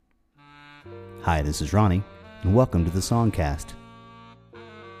Hi, this is Ronnie, and welcome to the Songcast.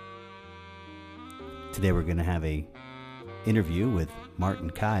 Today we're going to have a interview with Martin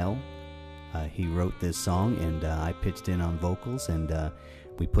Kyle. He wrote this song, and I pitched in on vocals, and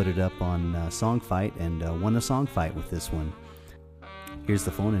we put it up on Songfight, and won a Songfight with this one. Here's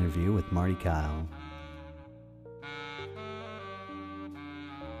the phone interview with Marty Kyle.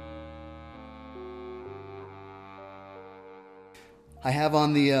 I have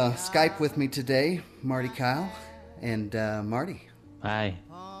on the Skype with me today, Marty Kyle. And Marty. Hi.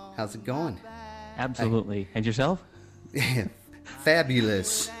 How's it going? Absolutely. And yourself?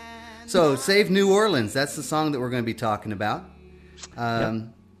 Fabulous. So, Save New Orleans, that's the song that we're going to be talking about. Yep.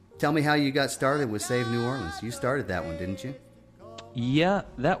 Tell me how you got started with Save New Orleans. You started that one, didn't you? Yeah,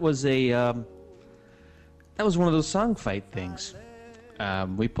 that was one of those song fight things.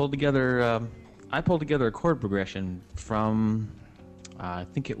 We pulled together, I pulled together a chord progression from, I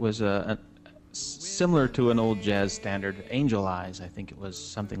think it was similar to an old jazz standard, Angel Eyes. I think it was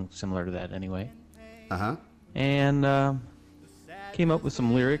something similar to that anyway. Uh-huh. And came up with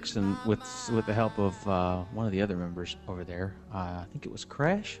some lyrics, and with the help of one of the other members over there. I think it was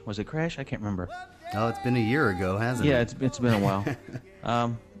Crash. Was it Crash? I can't remember. Oh, it's been a year ago, hasn't it? Yeah, it's been a while.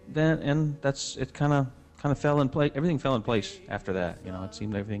 It kind of fell in place. Everything fell in place after that. You know, it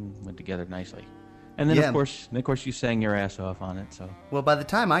seemed everything went together nicely. And then of course you sang your ass off on it. So well, by the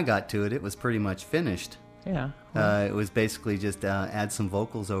time I got to it, it was pretty much finished. Yeah. It was basically just add some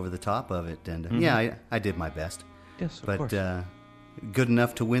vocals over the top of it, and yeah, I did my best. Yes, of but course. Good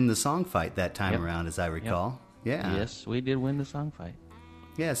enough to win the song fight that time Yep. around, as I recall. Yep. Yeah. Yes, we did win the song fight.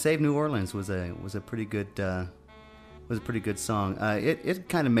 Yeah, Save New Orleans was a pretty good song. It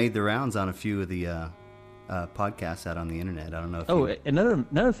kind of made the rounds on a few of the podcasts out on the internet. I don't know if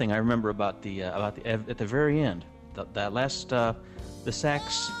Another thing I remember about the at the very end, that last the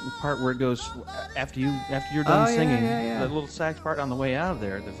sax part where it goes after you're done singing, the little sax part on the way out of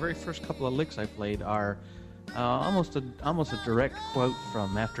there. The very first couple of licks I played are almost a direct quote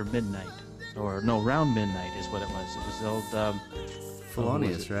from After Midnight, or no, Round Midnight is what it was. It was the old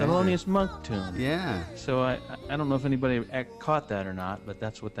Thelonious, right? Thelonious Monk tune. Yeah. So I don't know if anybody caught that or not, but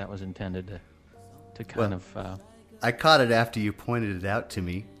that's what that was intended to kind of. I caught it after you pointed it out to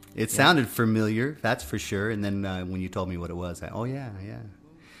me. It sounded familiar, that's for sure. And then when you told me what it was, yeah.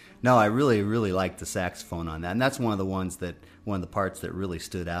 No, I really, really liked the saxophone on that, and that's one of the parts that really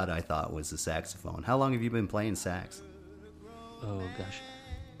stood out. I thought was the saxophone. How long have you been playing sax? Oh gosh,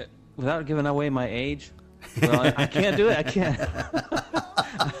 without giving away my age, well, I can't do it. I can't.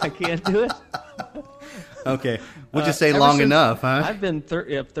 I can't do it. Okay, we'll just say long enough, huh? I've been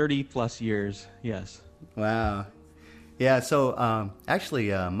 30 plus years. Yes. Wow. Yeah. So actually,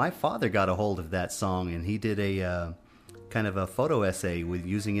 my father got a hold of that song, and he did a kind of a photo essay with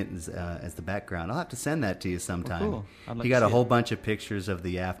using it as the background. I'll have to send that to you sometime. Oh, cool. He got a whole bunch of pictures of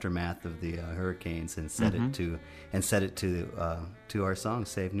the aftermath of the hurricanes and set it to our song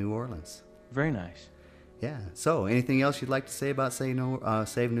 "Save New Orleans." Very nice. Yeah. So, anything else you'd like to say about Save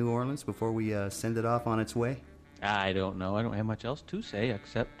New Orleans before we send it off on its way? I don't know. I don't have much else to say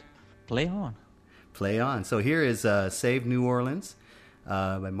except play on. Play on. So here is Save New Orleans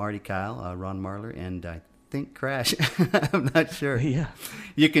by Marty Kyle, Ron Marler, and I think Crash. I'm not sure. Yeah.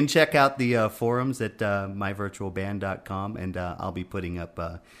 You can check out the forums at myvirtualband.com, and I'll be putting up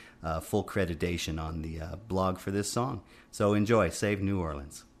full creditation on the blog for this song. So enjoy Save New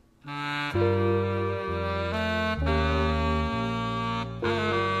Orleans.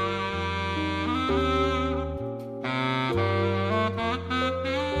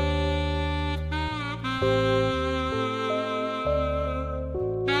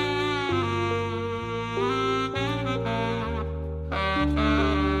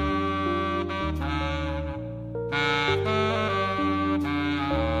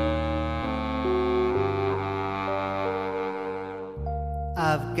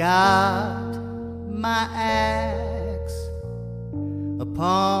 I've got my axe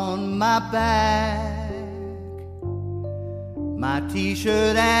upon my back, my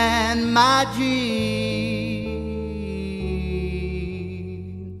t-shirt and my jeans.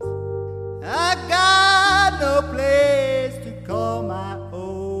 I got no place to call my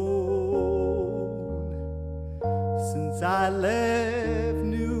own since I left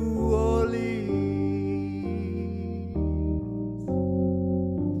New Orleans.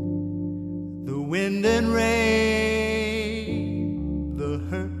 Wind and rain, the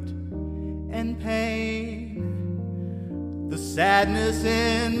hurt and pain, the sadness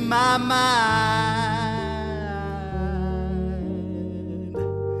in my mind.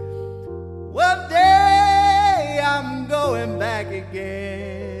 One day I'm going back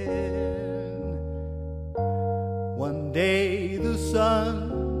again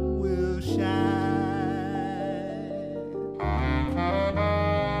sun will shine.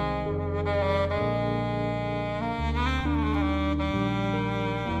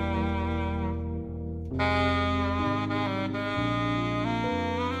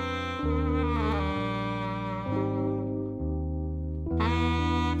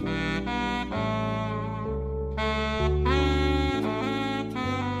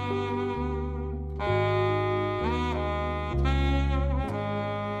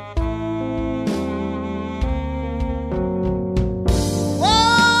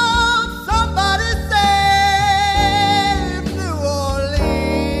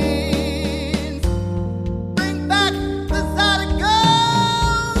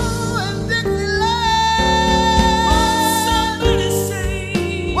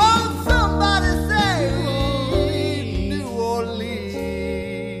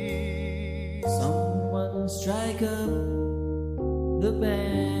 Strike up the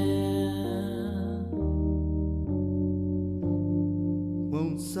band.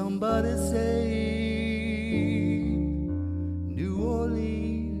 Won't somebody save New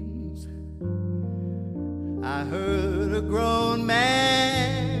Orleans? I heard a grown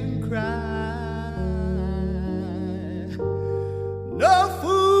man cry. No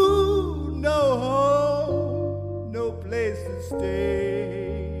food, no home, no place to stay.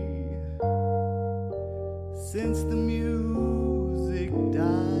 Since the music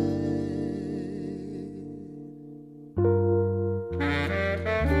died.